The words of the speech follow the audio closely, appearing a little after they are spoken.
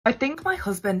I think my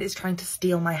husband is trying to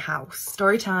steal my house.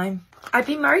 Story time. I've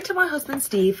been married to my husband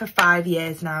Steve for 5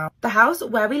 years now. The house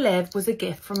where we live was a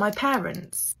gift from my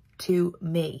parents to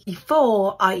me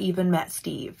before I even met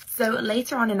Steve. So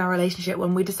later on in our relationship,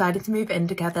 when we decided to move in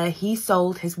together, he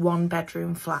sold his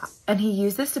 1-bedroom flat and he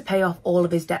used this to pay off all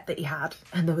of his debt that he had,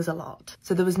 and there was a lot.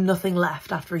 So there was nothing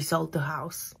left after he sold the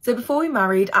house. So before we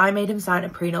married, I made him sign a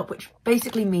prenup, which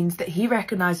basically means that he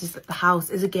recognises that the house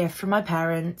is a gift from my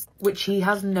parents, which he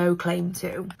has no claim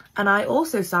to. And I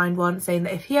also signed one saying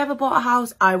that if he ever bought a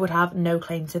house, I would have no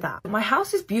claim to that. My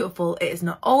house is beautiful. It is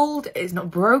not old, it is not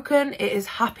broken, it is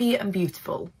happy and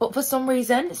beautiful. But for some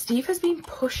reason, Steve has been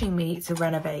pushing me to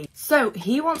renovate. So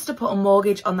he wants to put a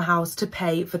mortgage on the house to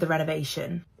pay for the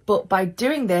renovation. But by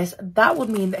doing this, that would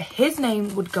mean that his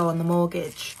name would go on the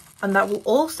mortgage. And that will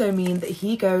also mean that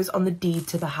he goes on the deed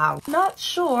to the house. Not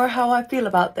sure how I feel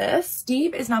about this.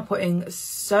 Steve is now putting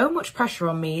so much pressure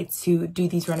on me to do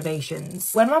these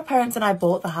renovations. When my parents and I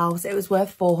bought the house, it was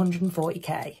worth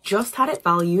 440k. Just had it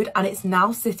valued and it's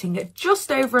now sitting at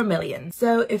just over $1 million.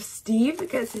 So if Steve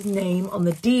gets his name on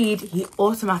the deed, he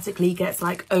automatically gets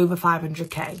like over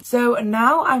 500k. So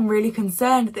now I'm really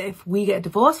concerned that if we get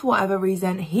divorced for whatever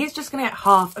reason, he's just gonna get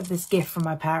half of this gift from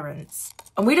my parents.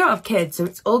 And we don't have kids, so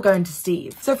it's all going to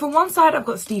Steve. So from one side, I've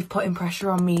got Steve putting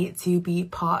pressure on me to be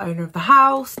part owner of the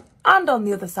house. And on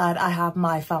the other side, I have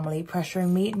my family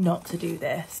pressuring me not to do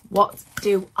this. What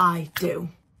do I do?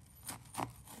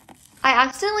 I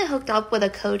accidentally hooked up with a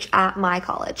coach at my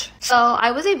college. So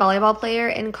I was a volleyball player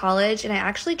in college and I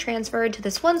actually transferred to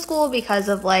this one school because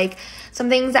of like some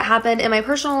things that happened in my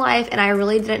personal life, and I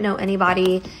really didn't know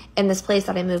anybody in this place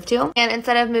that I moved to. And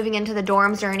instead of moving into the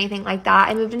dorms or anything like that,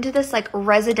 I moved into this like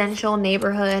residential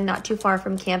neighborhood not too far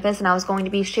from campus, and I was going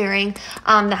to be sharing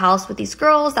the house with these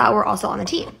girls that were also on the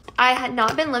team. I had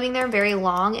not been living there very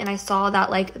long, and I saw that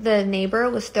like the neighbor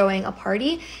was throwing a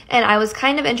party, and I was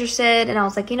kind of interested, and I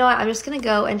was like, you know what, I'm just gonna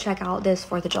go and check out this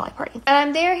 4th of July party. And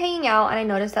I'm there hanging out, and I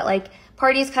noticed that like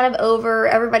party's kind of over,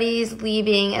 everybody's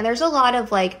leaving, and there's a lot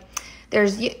of like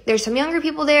there's some younger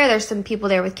people there, there's some people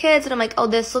there with kids, and I'm like, oh,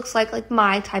 this looks like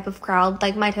my type of crowd,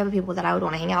 like my type of people that I would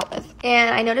want to hang out with.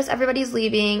 And I notice everybody's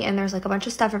leaving and there's like a bunch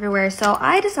of stuff everywhere, so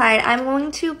I decide I'm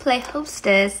going to play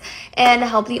hostess and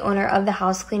help the owner of the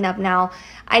house clean up. Now,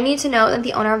 I need to know that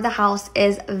the owner of the house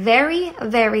is very,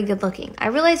 very good looking. I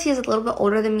realize he's a little bit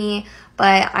older than me,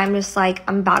 but I'm just like,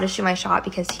 I'm about to shoot my shot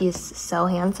because he's so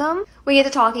handsome. We get to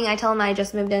talking, I tell him I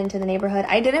just moved into the neighborhood.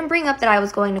 I didn't bring up that I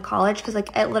was going to college because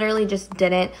like it literally just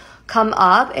didn't come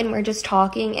up, and we're just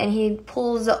talking, and he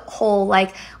pulls a whole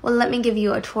like, well, let me give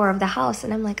you a tour of the house.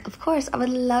 And I'm like, of course, I would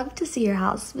love to see your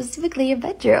house, specifically your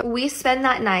bedroom. We spend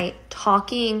that night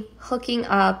talking, hooking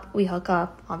up. We hook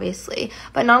up, obviously,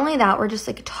 but not only that, we're just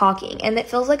like talking, and it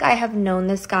feels like I have known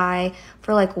this guy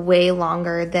for like way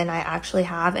longer than I actually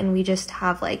have, and we just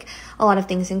have like a lot of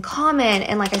things in common.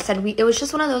 And like I said, it was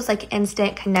just one of those like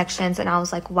instant connections, and I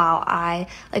was like, wow, I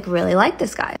like really like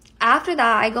this guy. After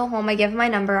that, I go home, I give him my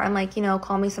number, I'm like, you know,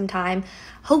 call me sometime,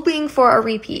 hoping for a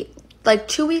repeat. Like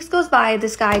 2 weeks goes by,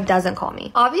 this guy doesn't call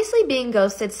me. Obviously being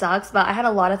ghosted sucks, but I had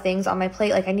a lot of things on my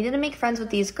plate. Like I needed to make friends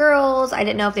with these girls. I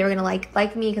didn't know if they were gonna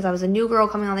like me because I was a new girl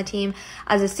coming on the team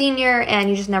as a senior, and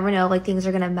you just never know, like things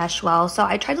are gonna mesh well. So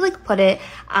I tried to like put it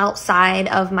outside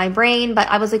of my brain, but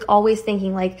I was like always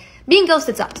thinking like, being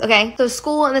ghosted sucks, okay? So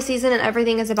school and the season and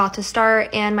everything is about to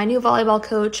start, and my new volleyball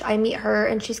coach, I meet her,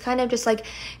 and she's kind of just like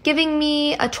giving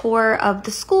me a tour of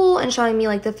the school and showing me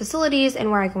like the facilities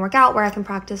and where I can work out, where I can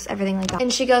practice, everything like that.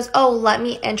 And she goes, oh, let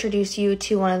me introduce you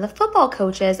to one of the football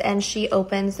coaches. And she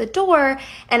opens the door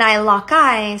and I lock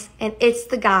eyes, and it's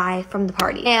the guy from the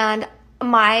party. And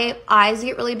my eyes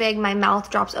get really big, my mouth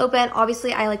drops open.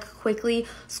 Obviously, I like quickly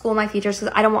school my features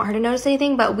because I don't want her to notice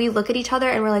anything, but we look at each other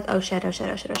and we're like, oh shit, oh shit,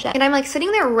 oh shit, oh shit. And I'm like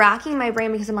sitting there racking my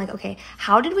brain because I'm like, okay,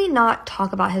 how did we not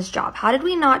talk about his job? How did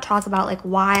we not talk about like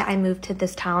why I moved to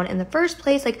this town in the first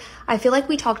place? Like, I feel like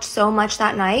we talked so much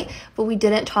that night, but we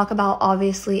didn't talk about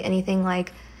obviously anything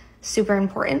like super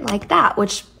important like that,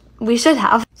 which we should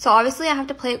have. So obviously I have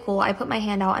to play it cool. I put my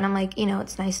hand out and I'm like, you know,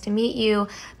 it's nice to meet you,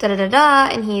 da da da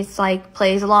da. And he's like,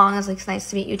 plays along. I was like, it's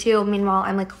nice to meet you too. Meanwhile,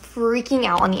 I'm like freaking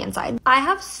out on the inside. I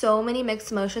have so many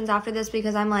mixed emotions after this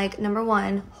because I'm like, number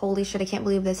one, holy shit, I can't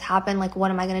believe this happened. Like,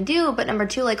 what am I gonna do? But number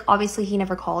two, like, obviously he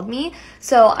never called me.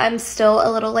 So I'm still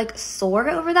a little like sore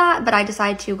over that. But I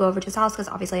decide to go over to his house because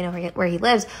obviously I know where he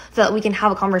lives, so that we can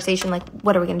have a conversation like,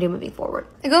 what are we gonna do moving forward?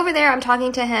 I go over there, I'm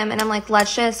talking to him, and I'm like,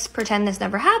 let's just pretend this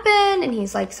never happened. And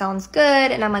he's like, sounds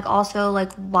good. And I'm like, also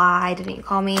like, why didn't you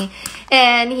call me?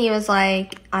 And he was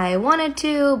like, I wanted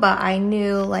to, but I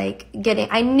knew like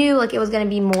it was going to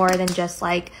be more than just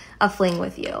like a fling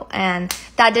with you. And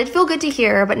that did feel good to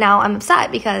hear, but now I'm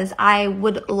upset because I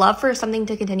would love for something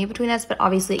to continue between us, but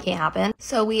obviously it can't happen.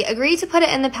 So we agreed to put it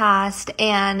in the past,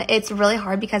 and it's really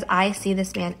hard because I see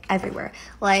this man everywhere.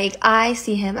 Like, I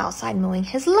see him outside mowing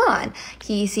his lawn.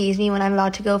 He sees me when I'm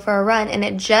about to go for a run, and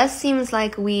it just seems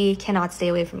like we cannot stay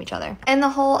away from each other. And the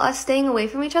whole us staying away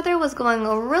from each other was going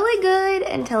really good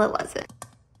until it wasn't.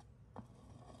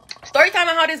 Story time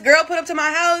on how this girl put up to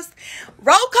my house.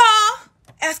 Roll call.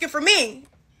 Asking for me.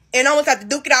 And almost have to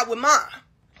duke it out with mom.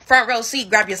 Front row seat.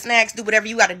 Grab your snacks. Do whatever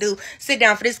you got to do. Sit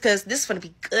down for this because this is going to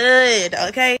be good.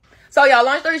 Okay? So, y'all,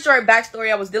 long story short,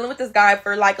 backstory. I was dealing with this guy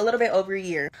for like a little bit over a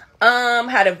year.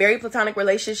 Had a very platonic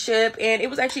relationship. And it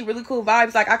was actually really cool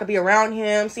vibes. Like, I could be around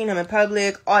him. Seeing him in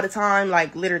public all the time.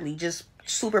 Like, literally just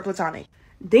super platonic.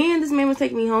 Then this man was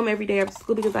taking me home every day after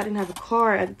school because I didn't have a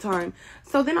car at the time.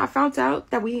 So then I found out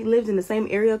that we lived in the same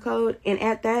area code, and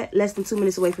at that, less than 2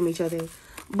 minutes away from each other.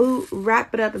 Boo,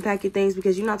 wrap it up and pack your things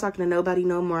because you're not talking to nobody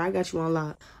no more. I got you on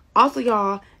lock. Also,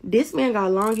 y'all, this man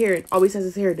got long hair and always has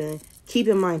his hair done. Keep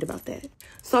in mind about that.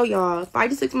 So, y'all, 5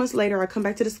 to 6 months later, I come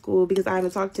back to the school because I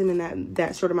haven't talked to him in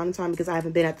that short amount of time because I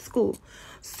haven't been at the school.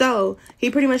 So, he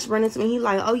pretty much run into me. He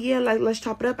like, oh, yeah, like, let's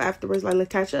chop it up afterwards. Like,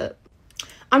 let's catch up.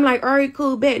 I'm like, all right,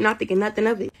 cool, bet. Not thinking nothing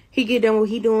of it. He get done what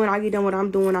he doing. I get done what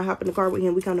I'm doing. I hop in the car with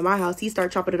him. We come to my house. He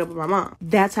start chopping it up with my mom.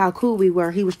 That's how cool we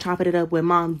were. He was chopping it up with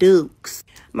Mom Dukes.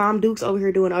 Mom Dukes over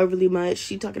here doing overly much.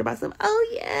 She talking about some, oh,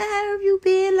 yeah, how have you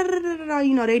been? La, la, la, la.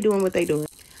 You know, they doing what they doing.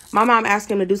 My mom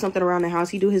asked him to do something around the house.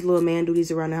 He do his little man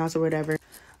duties around the house or whatever.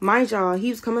 Mind y'all, he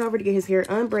was coming over to get his hair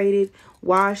unbraided,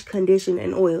 washed, conditioned,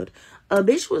 and oiled. A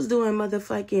bitch was doing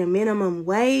motherfucking minimum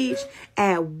wage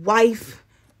at wife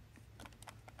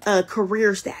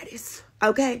career status.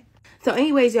 Okay? So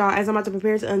anyways, y'all, as I'm about to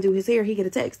prepare to undo his hair, he get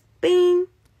a text. Bing!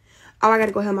 Oh, I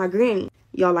gotta go help my granny.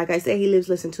 Y'all, like I said, he lives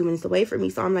less than 2 minutes away from me.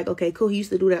 So I'm like, okay, cool. He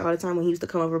used to do that all the time when he used to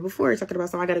come over before. Talking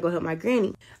about, so I gotta go help my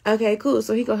granny. Okay, cool.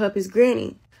 So he go help his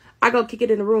granny. I go kick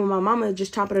it in the room with my mama,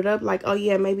 just chopping it up like, oh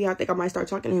yeah, maybe I think I might start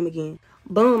talking to him again.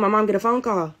 Boom, my mom get a phone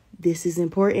call. This is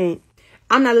important.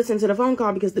 I'm not listening to the phone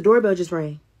call because the doorbell just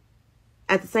rang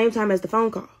at the same time as the phone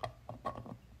call.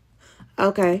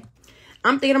 Okay.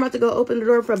 I'm thinking I'm about to go open the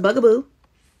door for a bugaboo.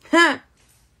 Huh.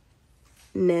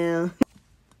 No.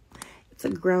 It's a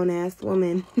grown-ass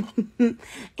woman.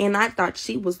 And I thought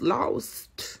she was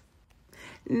lost.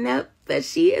 Nope. But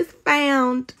she is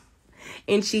found.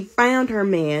 And she found her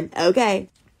man. Okay.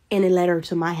 And it led her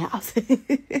to my house.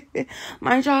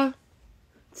 Mind y'all,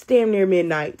 it's damn near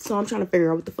midnight. So I'm trying to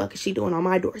figure out what the fuck is she doing on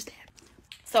my doorstep.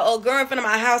 So old girl in front of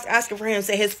my house asking for him to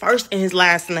say his first and his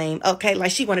last name. Okay,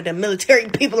 like she one of the military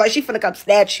people. Like she finna come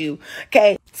snatch you.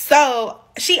 Okay, so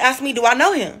she asked me, do I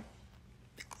know him?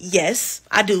 Yes,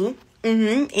 I do.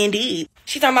 Indeed.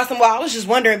 She talking about some, well, I was just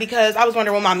wondering because I was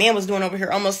wondering what my man was doing over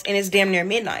here almost, and it's damn near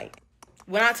midnight.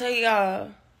 When I tell y'all,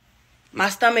 my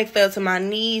stomach fell to my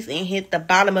knees and hit the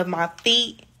bottom of my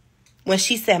feet when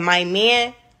she said, my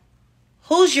man.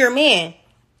 Who's your man?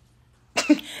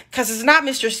 Because it's not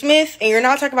Mr. Smith, and you're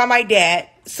not talking about my dad,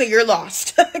 so you're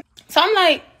lost. So I'm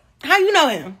like, how you know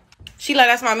him? She like,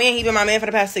 that's my man. He been my man for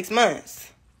the past 6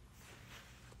 months.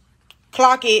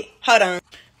 Clock it. Hold on.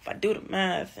 If I do the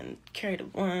math and carry the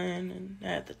 1 and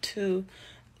add the 2.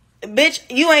 Bitch,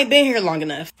 you ain't been here long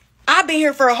enough. I've been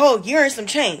here for a whole year and some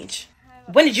change.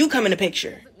 When did you come in the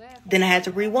picture? Then I had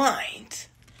to rewind.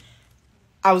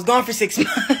 I was gone for 6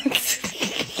 months.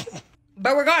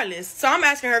 But regardless, so I'm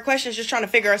asking her questions, just trying to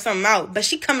figure something out. But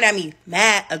she coming at me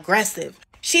mad aggressive.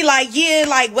 She like, yeah,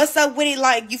 like, what's up with it?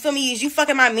 Like, you feel me? Is you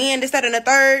fucking my man? This, that, and the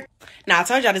third? Now, I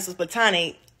told y'all this was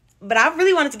platonic. But I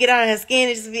really wanted to get out of her skin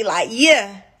and just be like,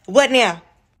 yeah, what now?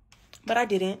 But I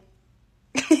didn't.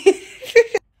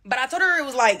 But I told her it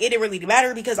was like, it didn't really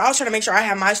matter because I was trying to make sure I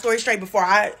had my story straight before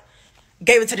I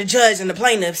gave it to the judge and the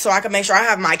plaintiff so I could make sure I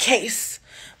have my case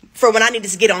for when I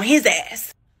needed to get on his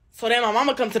ass. So then my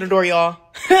mama come to the door, y'all.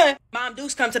 Mom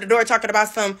Dukes come to the door talking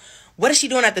about what is she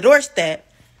doing at the doorstep?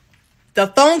 The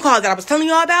phone call that I was telling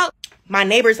y'all about, my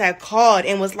neighbors had called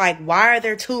and was like, why are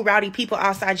there 2 rowdy people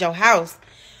outside your house?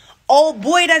 Old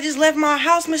boy that just left my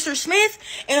house, Mr. Smith,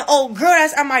 and old girl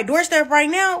that's at my doorstep right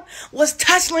now was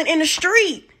tussling in the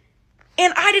street.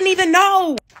 And I didn't even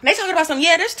know. They talking about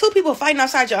yeah, there's 2 people fighting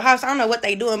outside your house. I don't know what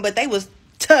they doing, but they was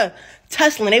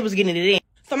tussling. They was getting it in.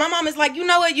 So my mom is like, you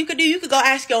know what you could do? You could go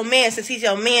ask your man since he's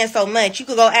your man so much. You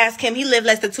could go ask him. He lived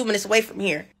less than 2 minutes away from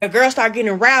here. The girl started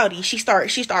getting rowdy. She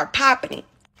started popping it.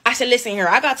 I said, listen here.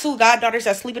 I got 2 goddaughters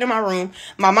that's sleeping in my room.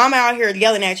 My mama out here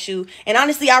yelling at you. And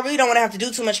honestly, I really don't want to have to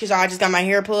do too much because I just got my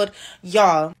hair pulled.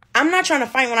 Y'all, I I'm not trying to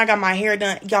fight when I got my hair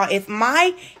done. Y'all, if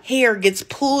my hair gets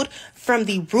pulled from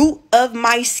the root of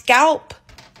my scalp,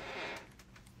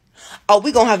 oh,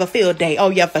 we gonna have a field day.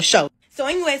 Oh, yeah, for sure. So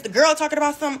anyways, the girl talking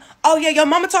about something. Oh, yeah, your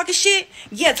mama talking shit.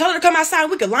 Yeah, tell her to come outside.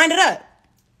 We could line it up.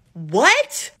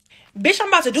 What? Bitch, I'm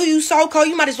about to do you so cold.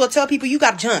 You might as well tell people you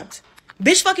got jumped.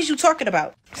 Bitch, fuck is you talking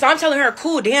about? So I'm telling her,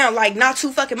 cool down, like, not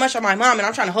too fucking much on my mom, and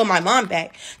I'm trying to hold my mom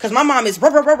back. Because my mom is,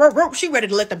 she ready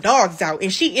to let the dogs out,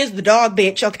 and she is the dog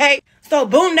bitch, okay? So,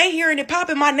 boom, they hearing it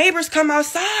popping. My neighbors come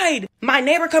outside. My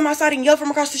neighbor come outside and yell from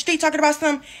across the street talking about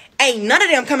something. Ain't none of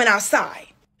them coming outside.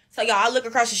 So, y'all, I look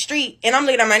across the street, and I'm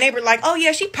looking at my neighbor like, oh,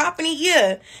 yeah, she popping it,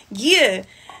 yeah. Yeah.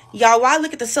 Y'all, while I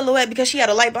look at the silhouette because she had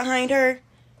a light behind her,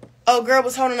 oh, girl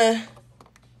was holding a...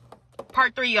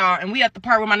 Part 3, y'all, and we at the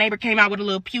part where my neighbor came out with a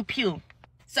little pew-pew.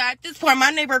 So at this point, my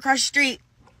neighbor across the street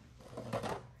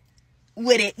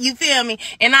with it, you feel me?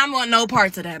 And I want no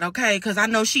parts of that, okay? Because I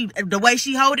know the way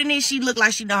she holding it, she look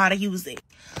like she know how to use it.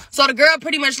 So the girl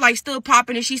pretty much like still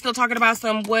popping and she's still talking about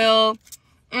some, well,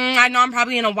 I know I'm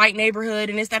probably in a white neighborhood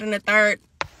and this, that, and the third.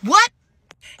 What?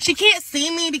 She can't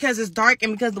see me because it's dark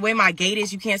and because the way my gate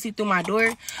is, you can't see through my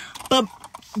door. But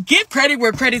give credit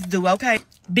where credit's due, okay?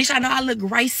 Bitch, I know I look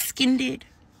rice-skinned.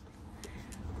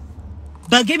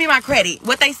 But give me my credit.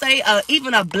 What they say,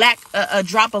 even a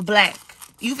drop of black.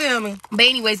 You feel me? But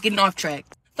anyways, getting off track.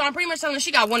 So I'm pretty much telling her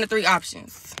she got 1 of 3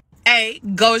 options. A,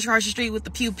 go across the street with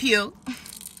the pew-pew.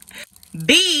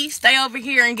 B, stay over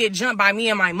here and get jumped by me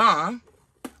and my mom.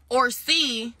 Or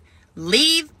C,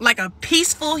 leave like a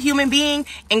peaceful human being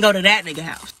and go to that nigga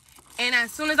house. And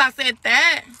as soon as I said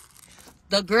that,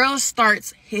 the girl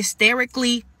starts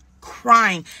hysterically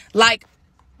crying. Like,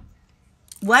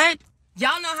 what?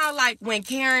 Y'all know how, like, when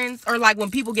Karens or, like,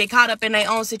 when people get caught up in their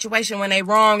own situation when they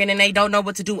wrong and then they don't know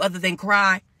what to do other than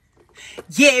cry?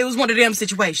 Yeah, it was one of them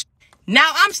situations.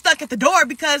 Now I'm stuck at the door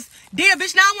because, damn,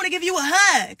 bitch, now I want to give you a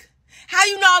hug. How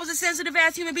you know I was a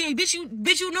sensitive-ass human being? Bitch,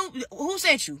 you knew. Who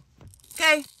sent you?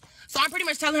 Okay? So I'm pretty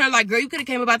much telling her, like, girl, you could have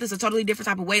came about this a totally different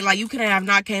type of way. Like, you could have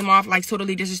not came off, like,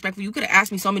 totally disrespectful. You could have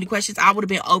asked me so many questions. I would have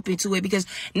been open to it because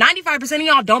 95% of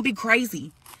y'all don't be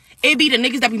crazy. It be the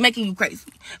niggas that be making you crazy.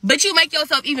 But you make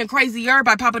yourself even crazier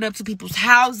by popping up to people's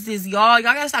houses, y'all.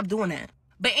 Y'all gotta stop doing that.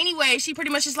 But anyway, she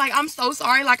pretty much just like, I'm so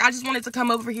sorry. Like, I just wanted to come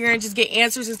over here and just get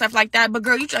answers and stuff like that. But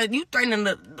girl, you threatening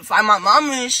to find my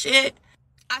mama and shit.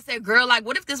 I said, girl, like,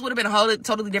 what if this would have been a whole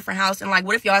totally different house? And, like,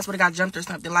 what if your ass would have got jumped or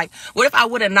something? Like, what if I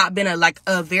would have not been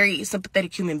a very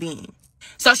sympathetic human being?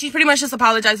 So she pretty much just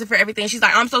apologizing for everything. She's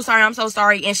like, I'm so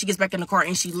sorry. And she gets back in the car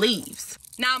and she leaves.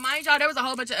 Now, mind y'all, there was a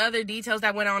whole bunch of other details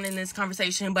that went on in this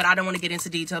conversation, but I don't want to get into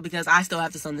detail because I still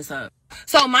have to sum this up.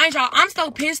 So, mind y'all, I'm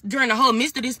so pissed during the whole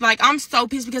midst of this. Like, I'm so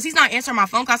pissed because he's not answering my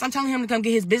phone calls. I'm telling him to come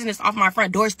get his business off my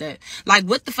front doorstep. Like,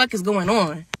 what the fuck is going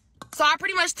on? So, I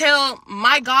pretty much tell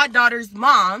my goddaughter's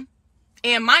mom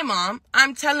and my mom,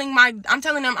 I'm telling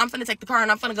them I'm finna take the car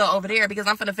and I'm finna go over there because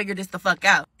I'm finna figure this the fuck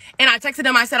out. And I texted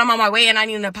them, I said I'm on my way and I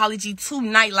need an apology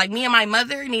tonight. Like, me and my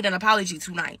mother need an apology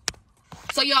tonight.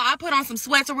 So, y'all, I put on some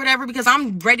sweats or whatever because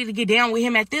I'm ready to get down with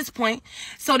him at this point.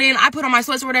 So then I put on my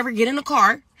sweats or whatever, get in the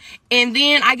car. And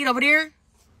then I get over there.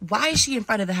 Why is she in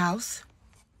front of the house?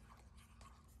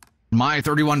 My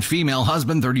 31 female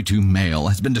husband, 32 male,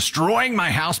 has been destroying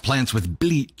my houseplants with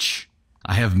bleach.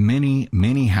 I have many,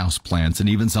 many houseplants and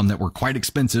even some that were quite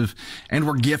expensive and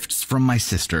were gifts from my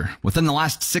sister. Within the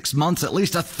last 6 months, at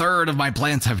least a third of my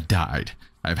plants have died.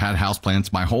 I've had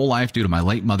houseplants my whole life due to my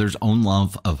late mother's own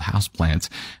love of houseplants,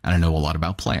 and I know a lot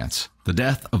about plants. The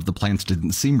death of the plants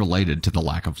didn't seem related to the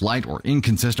lack of light or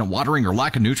inconsistent watering or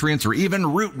lack of nutrients or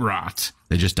even root rot.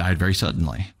 They just died very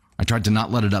suddenly. I tried to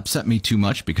not let it upset me too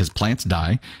much because plants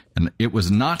die, and it was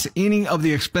not any of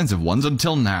the expensive ones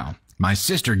until now. My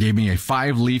sister gave me a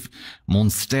 5-leaf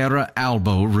Monstera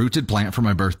albo rooted plant for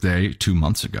my birthday 2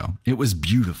 months ago. It was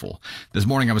beautiful. This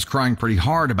morning I was crying pretty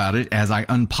hard about it as I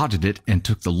unpotted it and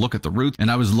took the look at the roots, and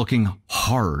I was looking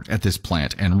hard at this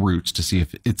plant and roots to see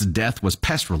if its death was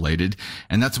pest related,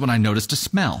 and that's when I noticed a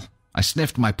smell. I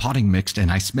sniffed my potting mix and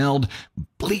I smelled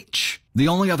bleach. The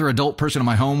only other adult person in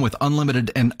my home with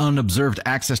unlimited and unobserved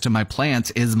access to my plants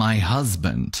is my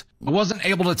husband. I wasn't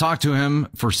able to talk to him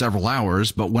for several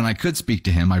hours, but when I could speak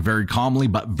to him, I very calmly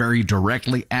but very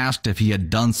directly asked if he had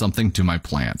done something to my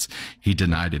plants. He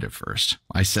denied it at first.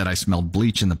 I said I smelled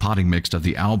bleach in the potting mix of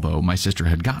the albo my sister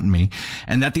had gotten me,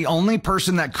 and that the only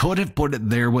person that could have put it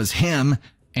there was him,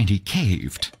 and he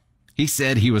caved. He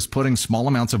said he was putting small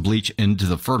amounts of bleach into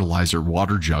the fertilizer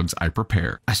water jugs I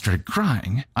prepare. I started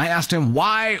crying. I asked him,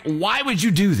 why would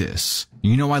you do this?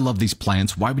 You know I love these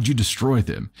plants. Why would you destroy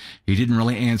them? He didn't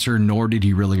really answer, nor did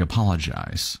he really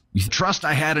apologize. The trust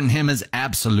I had in him is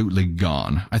absolutely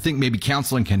gone. I think maybe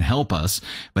counseling can help us,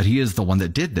 but he is the one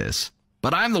that did this.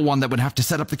 But I'm the one that would have to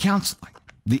set up the counseling.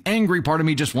 The angry part of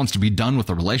me just wants to be done with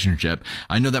the relationship.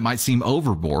 I know that might seem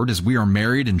overboard as we are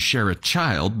married and share a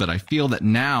child, but I feel that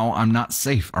now I'm not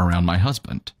safe around my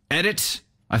husband. Edit.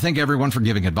 I thank everyone for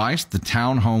giving advice. The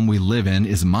town home we live in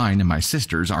is mine and my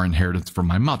sister's, our inheritance from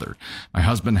my mother. My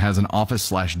husband has an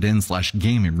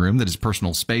office/den/gaming room that is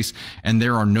personal space, and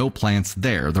there are no plants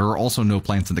there. There are also no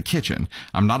plants in the kitchen.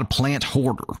 I'm not a plant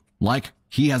hoarder.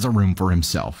 He has a room for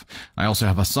himself. I also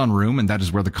have a sunroom, and that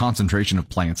is where the concentration of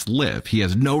plants live. He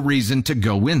has no reason to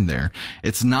go in there.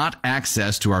 It's not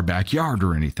access to our backyard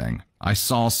or anything. I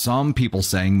saw some people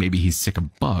saying maybe he's sick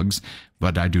of bugs,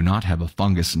 but I do not have a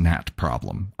fungus gnat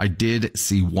problem. I did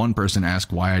see one person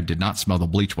ask why I did not smell the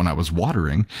bleach when I was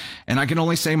watering, and I can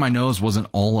only say my nose wasn't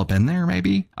all up in there,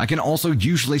 maybe. I can also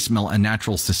usually smell a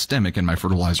natural systemic in my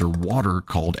fertilizer water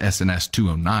called SNS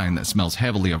 209 that smells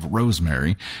heavily of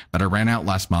rosemary, but I ran out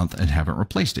last month and haven't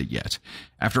replaced it yet.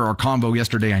 After our convo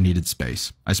yesterday, I needed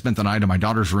space. I spent the night in my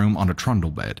daughter's room on a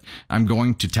trundle bed. I'm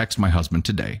going to text my husband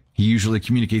today. He usually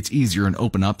communicates easier and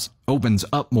opens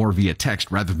up more via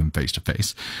text rather than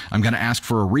face-to-face. I'm going to ask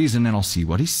for a reason and I'll see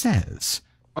what he says.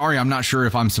 Sorry, I'm not sure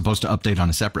if I'm supposed to update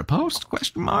on a separate post? ?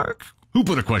 Who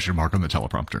put a question mark on the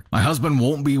teleprompter? My husband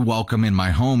won't be welcome in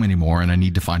my home anymore, and I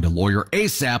need to find a lawyer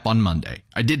ASAP on Monday.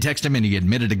 I did text him, and he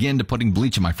admitted again to putting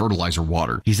bleach in my fertilizer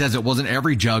water. He says it wasn't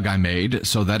every jug I made,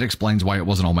 so that explains why it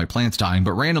wasn't all my plants dying,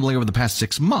 but randomly over the past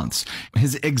 6 months.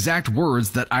 His exact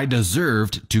words that I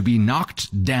deserved to be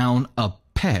knocked down a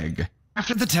peg.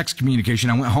 After the text communication,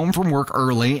 I went home from work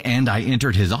early and I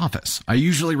entered his office. I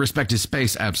usually respect his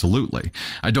space, absolutely.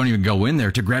 I don't even go in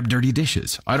there to grab dirty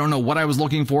dishes. I don't know what I was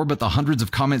looking for, but the hundreds of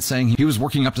comments saying he was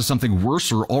working up to something worse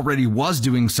or already was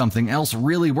doing something else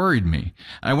really worried me.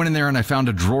 I went in there and I found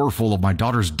a drawer full of my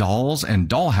daughter's dolls and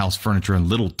dollhouse furniture and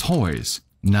little toys.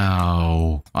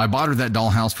 No. I bought her that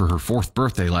dollhouse for her 4th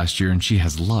birthday last year and she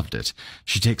has loved it.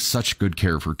 She takes such good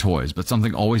care of her toys, but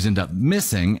something always ends up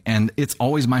missing and it's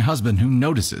always my husband who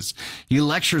notices. He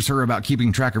lectures her about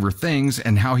keeping track of her things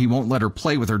and how he won't let her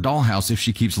play with her dollhouse if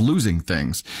she keeps losing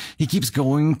things. He keeps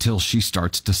going till she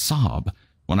starts to sob.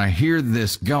 When I hear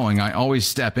this going, I always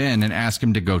step in and ask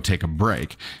him to go take a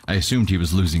break. I assumed he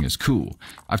was losing his cool.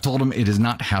 I've told him it is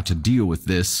not how to deal with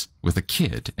this with a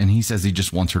kid, and he says he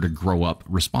just wants her to grow up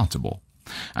responsible.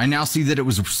 I now see that it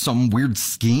was some weird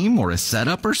scheme or a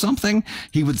setup or something.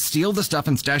 He would steal the stuff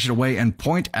and stash it away and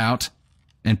point out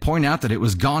that it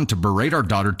was gone to berate our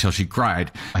daughter till she cried.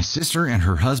 My sister and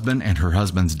her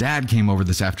husband's dad came over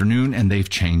this afternoon and they've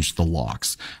changed the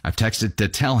locks. I've texted to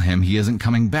tell him he isn't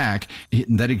coming back,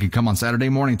 that he could come on Saturday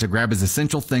morning to grab his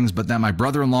essential things, but that my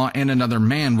brother-in-law and another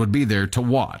man would be there to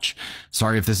watch.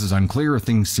 Sorry if this is unclear or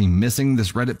things seem missing.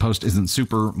 This Reddit post isn't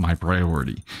super my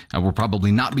priority. I will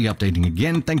probably not be updating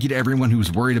again. Thank you to everyone who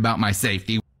was worried about my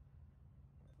safety.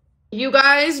 You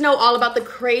guys know all about the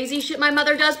crazy shit my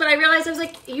mother does, but I realized I was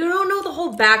like, you don't know the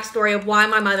whole backstory of why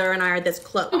my mother and I are this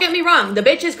close. Don't get me wrong, the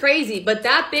bitch is crazy, but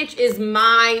that bitch is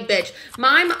my bitch.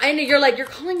 And you're like, you're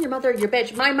calling your mother your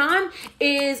bitch. My mom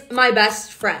is my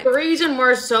best friend. The reason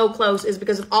we're so close is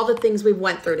because of all the things we've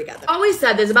went through together. I always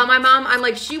said this about my mom. I'm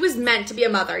like, she was meant to be a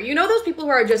mother. You know those people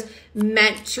who are just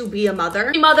meant to be a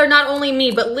mother? Mother, not only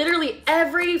me, but literally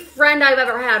every friend I've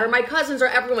ever had, or my cousins or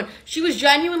everyone. She was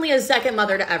genuinely a second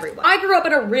mother to everyone. I grew up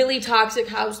in a really toxic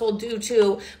household due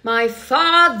to my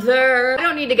father. I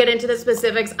don't need to get into the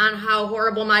specifics on how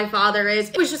horrible my father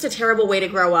is. It was just a terrible way to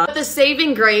grow up. But the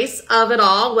saving grace of it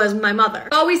all was my mother.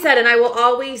 I always said, and I will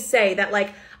always say that,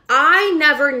 like, I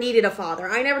never needed a father.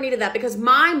 I never needed that because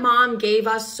my mom gave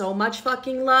us so much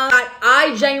fucking love.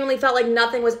 I genuinely felt like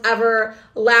nothing was ever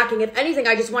lacking. If anything,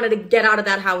 I just wanted to get out of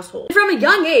that household. From a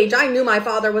young age, I knew my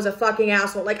father was a fucking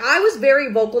asshole. Like, I was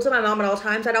very vocal to my mom at all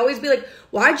times. I'd always be like,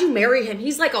 why'd you marry him?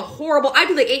 He's like a horrible, I'd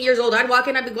be like 8 years old. I'd walk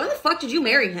in, I'd be like, why the fuck did you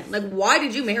marry him? Like, why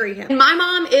did you marry him? And my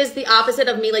mom is the opposite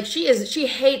of me. Like, she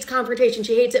hates confrontation.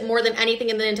 She hates it more than anything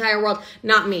in the entire world.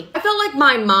 Not me. I felt like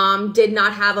my mom did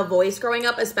not have a voice growing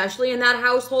up, especially in that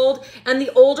household. And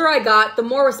the older I got, the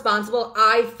more responsible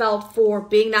I felt for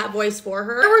being that voice for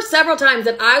her. There were several times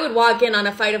that I would walk in on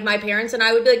a fight of my parents and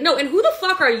I would be like, no, and who the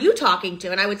fuck are you talking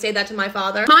to? And I would say that to my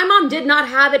father. My mom did not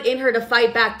have it in her to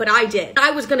fight back, but I did.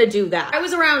 I was gonna do that. I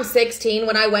was around 16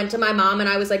 when I went to my mom and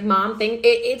I was like, Mom,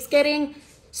 it's getting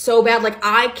so bad. Like,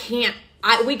 I can't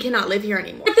we cannot live here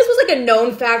anymore. Like, this was like a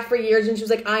known fact for years, and she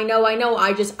was like, I know,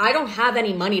 I don't have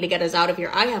any money to get us out of here.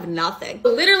 I have nothing.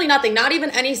 Literally nothing, not even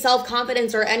any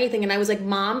self-confidence or anything. And I was like,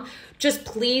 Mom, just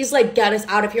please like get us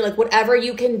out of here. Like whatever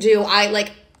you can do,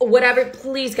 whatever,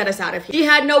 please get us out of here. She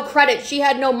had no credit. She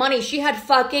had no money. She had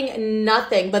fucking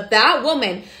nothing. But that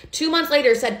woman 2 months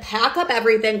later said, pack up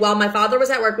everything. While my father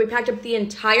was at work, we packed up the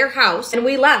entire house and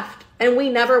we left and we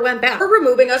never went back. Her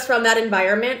removing us from that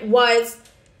environment was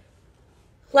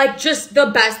like just the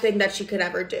best thing that she could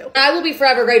ever do. I will be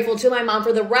forever grateful to my mom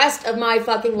for the rest of my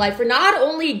fucking life for not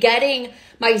only getting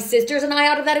my sisters and I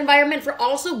out of that environment, for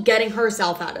also getting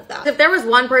herself out of that. If there was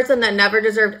one person that never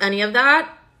deserved any of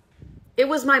that, it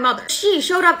was my mother. She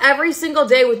showed up every single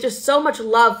day with just so much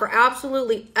love for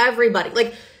absolutely everybody.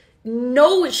 Like,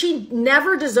 no, she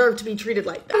never deserved to be treated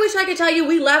like that. I wish I could tell you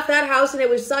we left that house and it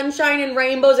was sunshine and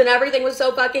rainbows and everything was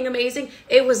so fucking amazing.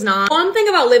 It was not. One thing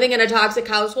about living in a toxic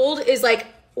household is like,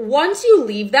 once you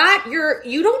leave that,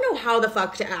 you don't know how the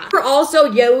fuck to act. We're also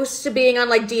used to being on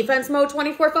like defense mode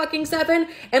 24/7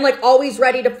 and like always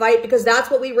ready to fight because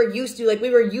that's what we were used to. Like we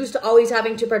were used to always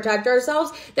having to protect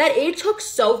ourselves, that it took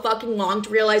so fucking long to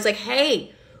realize like,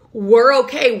 hey, we're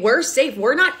okay, we're safe,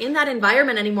 we're not in that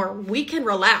environment anymore, we can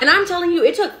relax. And I'm telling you,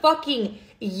 it took fucking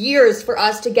years for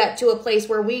us to get to a place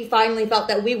where we finally felt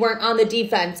that we weren't on the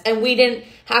defense and we didn't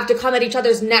have to come at each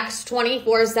other's necks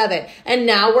 24/7. And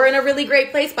now we're in a really great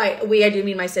place. By we, I do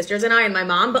mean my sisters and I and my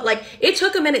mom, but like it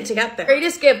took a minute to get there. The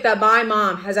greatest gift that my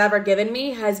mom has ever given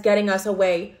me was getting us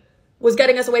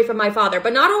away from my father.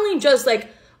 But not only just like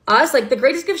us, like the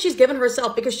greatest gift she's given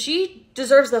herself, because she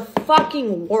deserves the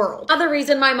fucking world. Another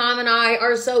reason my mom and I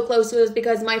are so close is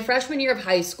because my freshman year of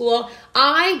high school,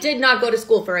 I did not go to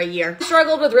school for a year. I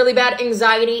struggled with really bad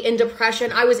anxiety and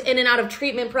depression. I was in and out of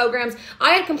treatment programs.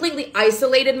 I had completely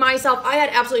isolated myself. I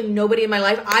had absolutely nobody in my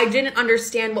life. I didn't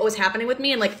understand what was happening with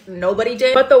me, and like nobody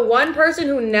did. But the one person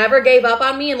who never gave up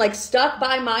on me and like stuck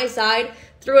by my side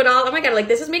through it all, oh my god, like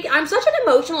this is making, I'm such an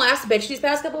emotional ass bitch these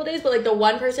past couple of days, but like the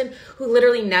one person who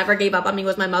literally never gave up on me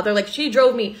was my mother. Like she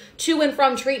drove me to and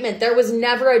from treatment. There was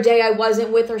never a day I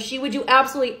wasn't with her. She would do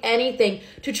absolutely anything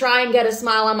to try and get a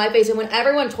smile on my face. And when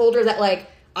everyone told her that like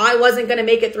I wasn't gonna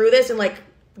make it through this and like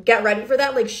get ready for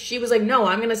that, like she was like, no,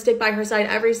 I'm gonna stick by her side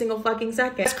every single fucking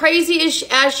second. As crazy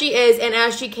as she is and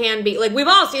as she can be, like we've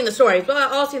all seen the stories, we've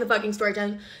all seen the fucking story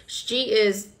time, she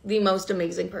is the most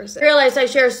amazing person. I realize I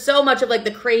share so much of like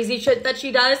the crazy shit that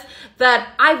she does that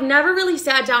I've never really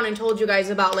sat down and told you guys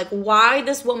about like why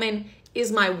this woman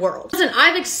is my world. Listen,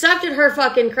 I've accepted her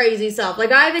fucking crazy self.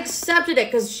 Like I've accepted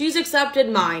it because she's accepted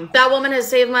mine. That woman has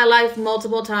saved my life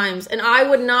multiple times, and I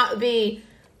would not be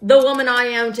the woman I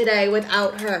am today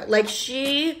without her. Like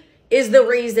she is the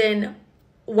reason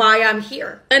why I'm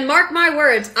here. And mark my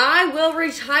words, I will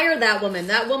retire that woman.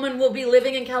 That woman will be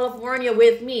living in California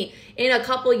with me in a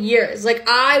couple years. Like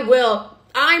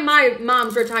I'm my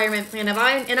mom's retirement plan.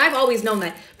 And I've always known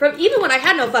that. From even when I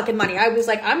had no fucking money, I was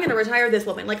like, I'm gonna retire this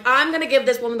woman. Like I'm gonna give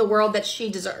this woman the world that she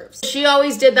deserves. She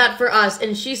always did that for us,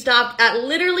 and she stopped at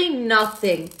literally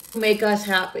nothing to make us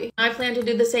happy. I plan to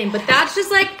do the same, but that's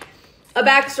just like a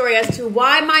backstory as to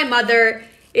why my mother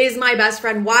is my best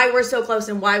friend, why we're so close,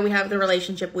 and why we have the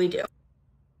relationship we do.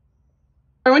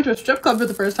 I went to a strip club for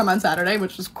the first time on Saturday,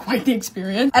 which was quite the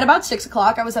experience. At about 6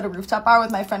 o'clock, I was at a rooftop bar with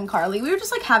my friend Carly. We were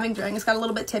just like having drinks, got a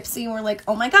little bit tipsy, and we're like,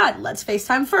 oh my god, let's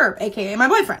FaceTime Ferb, aka my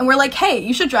boyfriend. And we're like, hey,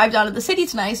 you should drive down to the city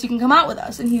tonight so you can come out with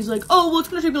us. And he's like, oh, well, it's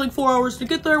gonna take me like 4 hours to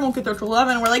get there, won't get there till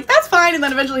 11. And we're like, that's fine. And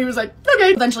then eventually he was like,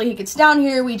 okay. Eventually he gets down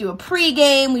here, we do a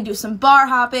pregame, we do some bar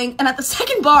hopping, and at the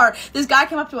second bar, this guy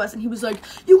came up to us and he was like,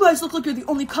 you guys look like you're the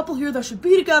only couple here that should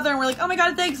be together. And we're like, oh my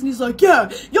god, thanks. And he's like, yeah,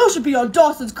 y'all should be on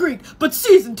Dawson's Creek, but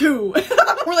season 2.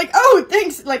 We're like, oh,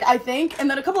 thanks, like, I think. And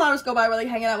then a couple hours go by, we're like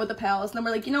hanging out with the pals, and then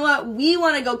we're like, you know what, we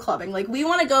want to go clubbing, like, we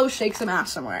want to go shake some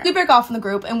ass somewhere. We break off from the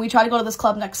group, and we try to go to this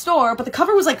club next door, but the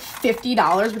cover was like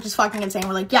 $50, which is fucking insane.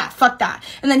 We're like, yeah, fuck that.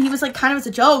 And then he was like, kind of as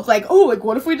a joke, like, oh, like,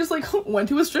 what if we just like went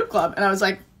to a strip club? And I was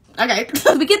like, okay.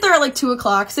 We get there at like 2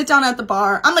 o'clock, sit down at the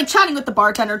bar. I'm like chatting with the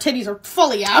bartender, titties are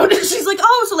fully out. She's like,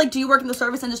 oh, so like, do you work in the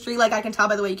service industry? Like, I can tell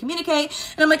by the way you communicate.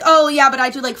 And I'm like, oh yeah, but I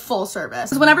do like full service.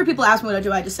 Because whenever people ask me what I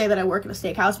do, I just say that I work in a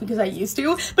steakhouse because I used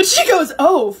to. But she goes,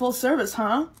 oh, full service, huh?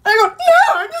 And I go,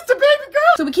 yeah, I'm just a baby girl.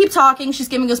 So we keep talking, she's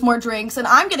giving us more drinks, and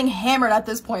I'm getting hammered at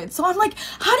this point. So I'm like,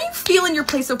 how do you feel in your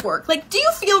place of work? Like, do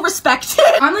you feel respected?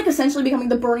 I'm like essentially essentially becoming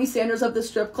the Bernie Sanders of the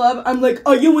strip club. I'm like,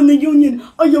 are you in the union?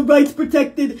 Are your rights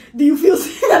protected? Do you feel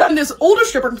sad? And this older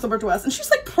stripper comes over to us, and she's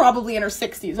like probably in her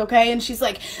 60s, okay? And she's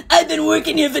like, I've been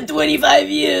working here for 25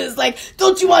 years. Like,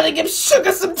 don't you want to give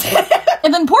Sugar some tip?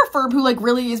 And then poor Ferb, who like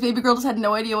really is baby girl, just had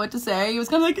no idea what to say. He was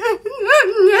kind of like,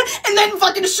 and then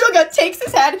fucking Sugar takes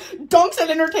his head, dunks it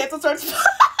in her tits, and starts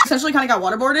essentially kind of got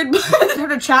waterboarded. But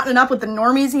started chatting it up with the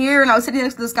normies here, and I was sitting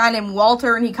next to this guy named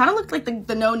Walter, and he kind of looked like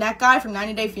the no-neck guy from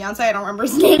 90 Day Fiancé. I don't remember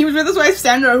his name. He was with his wife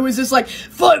Sandra, who was just like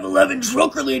 5'11"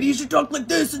 trucker lady. You should talk like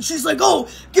this. And she's like, oh,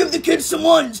 give the kids some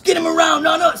ones, get him around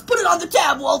on us, put it on the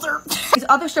tab, Walter. These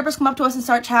other strippers come up to us and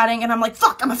start chatting, and I'm like,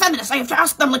 fuck, I'm a feminist. I have to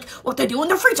ask them like what they do in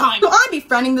their free time. So I'm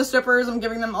befriending the strippers. I'm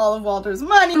giving them all of Walter's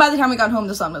money. By the time we got home,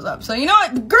 the sun was up. So you know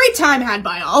what? Great time had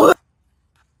by all.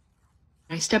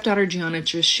 My stepdaughter Gianna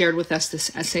just shared with us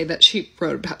this essay that she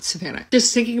wrote about Savannah.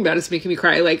 Just thinking about it's making me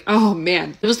cry. Like, oh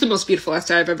man, it was the most beautiful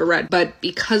essay I've ever read. But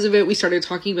because of it, we started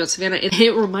talking about Savannah, and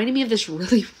it reminded me of this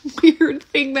really weird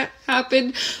thing that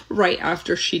happened right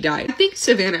after she died. I think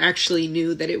Savannah actually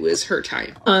knew that it was her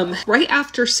time. Right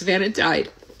after Savannah died,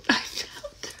 I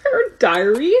found her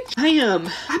diary. I'm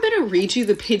gonna read you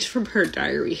the page from her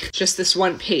diary. Just this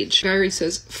one page. Diary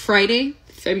says, Friday,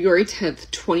 February 10th,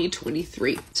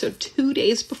 2023. So 2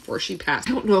 days before she passed.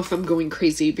 I don't know if I'm going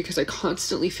crazy because I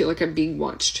constantly feel like I'm being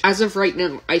watched. As of right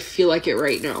now, I feel like it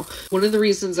right now. One of the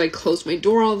reasons I closed my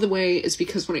door all the way is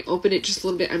because when I open it just a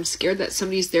little bit, I'm scared that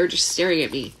somebody's there just staring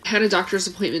at me. I had a doctor's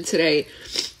appointment today,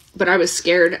 but I was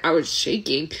scared. I was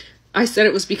shaking. I said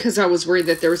it was because I was worried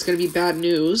that there was going to be bad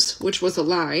news, which was a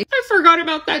lie. I forgot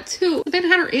about that too. Then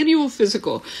had her annual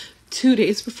physical 2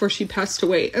 days before she passed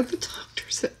away, and the doctor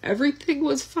said everything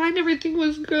was fine, everything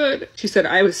was good. She said,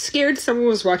 I was scared someone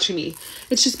was watching me.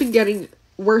 It's just been getting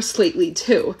worse lately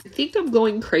too. I think I'm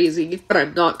going crazy, but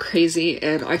I'm not crazy,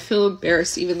 and I feel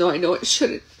embarrassed even though I know I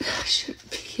shouldn't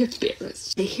be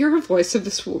embarrassed. I hear a voice of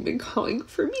this woman calling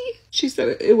for me. She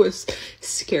said it was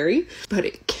scary, but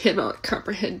it cannot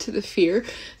comprehend to the fear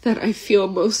that I feel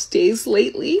most days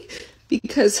lately,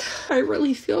 because I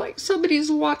really feel like somebody's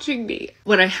watching me.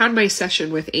 When I had my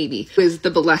session with Amy, who is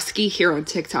the Bolesky here on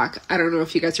TikTok, I don't know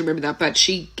if you guys remember that, but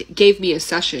she gave me a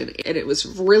session, and it was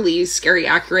really scary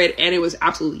accurate, and it was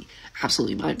absolutely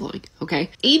mind-blowing, okay?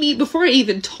 Amy, before I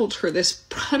even told her this,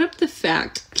 brought up the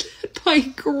fact that my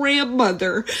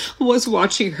grandmother was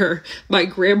watching her. My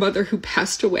grandmother who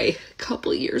passed away a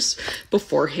couple years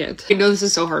beforehand. I know this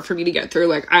is so hard for me to get through.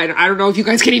 Like, I don't know if you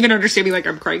guys can even understand me, like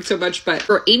I'm crying so much, but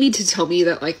for Amy to tell me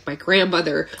that like my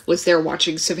grandmother was there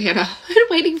watching Savannah and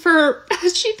waiting for her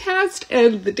as she passed,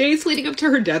 and the days leading up to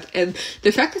her death, and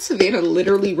the fact that Savannah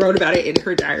literally wrote about it in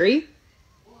her diary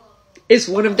is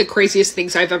one of the craziest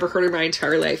things I've ever heard in my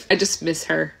entire life. I just miss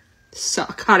her. So,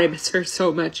 God, I miss her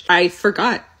so much. I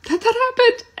forgot that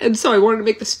happened. And so I wanted to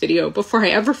make this video before I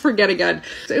ever forget again.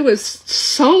 It was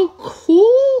so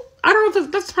cool. I don't know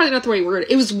if that's probably not the right word.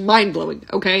 It was mind-blowing,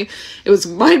 okay? It was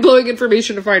mind-blowing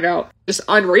information to find out. Just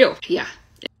unreal. Yeah.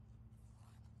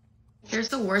 Here's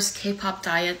the worst K-pop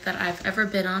diet that I've ever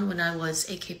been on when I was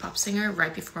a K-pop singer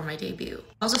right before my debut.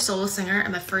 I was a solo singer,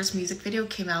 and my first music video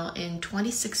came out in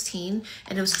 2016,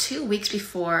 and it was 2 weeks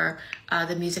before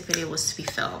the music video was to be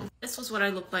filmed. This was what I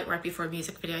looked like right before the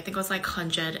music video. I think I was like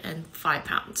 105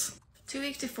 pounds. 2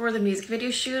 weeks before the music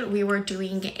video shoot, we were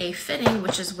doing a fitting,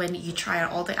 which is when you try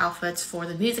out all the outfits for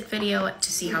the music video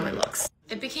to see how it looks.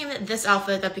 It became this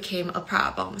outfit that became a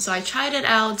problem. So I tried it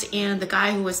out, and the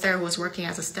guy who was there, who was working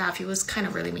as a staff, he was kind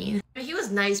of really mean. He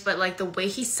was nice, but like the way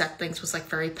he said things was like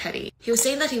very petty. He was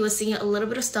saying that he was seeing a little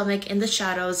bit of stomach in the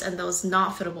shadows and that was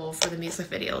not fittable for the music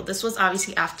video. This was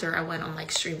obviously after I went on my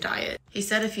extreme diet. He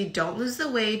said if you don't lose the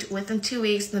weight within 2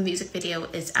 weeks, the music video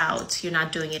is out. You're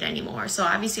not doing it anymore. So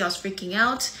obviously I was freaking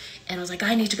out, and I was like,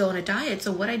 I need to go on a diet.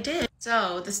 So what I did,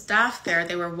 so the staff there,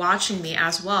 they were watching me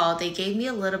as well. They gave me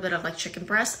a little bit of like chicken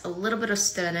breast, a little bit of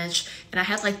spinach, and I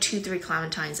had like 2-3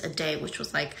 clementines a day, which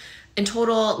was like in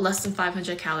total less than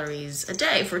 500 calories a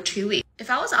day for 2 weeks. If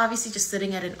I was obviously just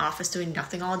sitting at an office doing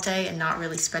nothing all day and not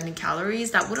really spending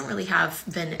calories, that wouldn't really have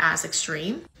been as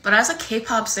extreme. But as a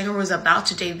K-pop singer who was about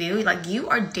to debut, like you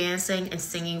are dancing and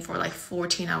singing for like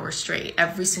 14 hours straight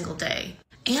every single day.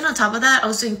 And on top of that, I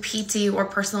was doing PT or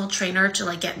personal trainer to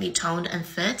like get me toned and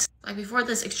fit. Like before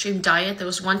this extreme diet, there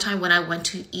was one time when I went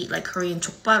to eat like Korean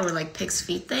jokbal or like pig's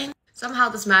feet thing. Somehow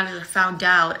this manager found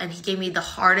out, and he gave me the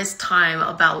hardest time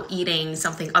about eating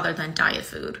something other than diet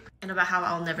food. And about how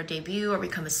I'll never debut or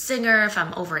become a singer if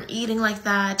I'm overeating like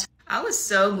that. I was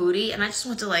so moody and I just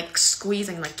wanted to like squeeze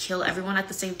and like kill everyone at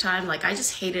the same time. Like I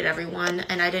just hated everyone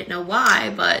and I didn't know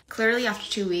why, but clearly after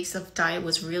 2 weeks of diet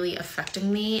was really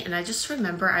affecting me. And I just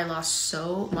remember I lost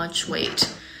so much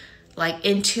weight, like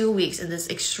in 2 weeks in this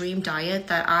extreme diet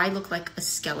that I look like a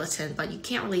skeleton, but you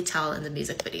can't really tell in the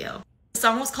music video. The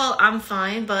song was called I'm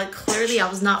Fine, but clearly I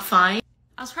was not fine.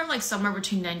 I was probably like somewhere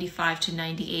between 95 to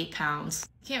 98 pounds.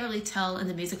 You can't really tell in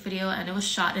the music video, and it was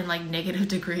shot in like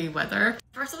 -degree weather.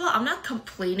 First of all, I'm not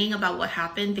complaining about what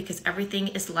happened because everything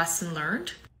is lesson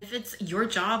learned. If it's your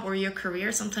job or your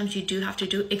career, sometimes you do have to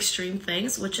do extreme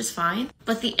things, which is fine.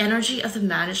 But the energy of the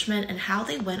management and how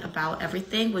they went about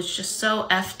everything was just so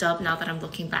effed up now that I'm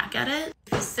looking back at it.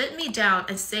 If you sit me down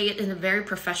and say it in a very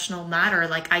professional manner,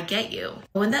 like I get you.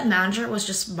 When that manager was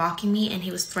just mocking me and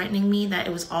he was threatening me that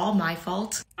it was all my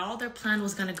fault, all their plan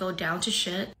was gonna go down to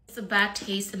shit. It's a bad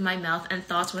taste in my mouth and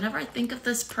thoughts whenever I think of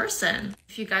this person.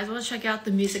 If you guys want to check out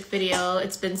the music video,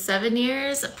 it's been 7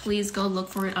 years. Please go look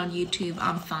for it on YouTube.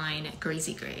 I'm Fine,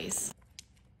 Gracie Grace.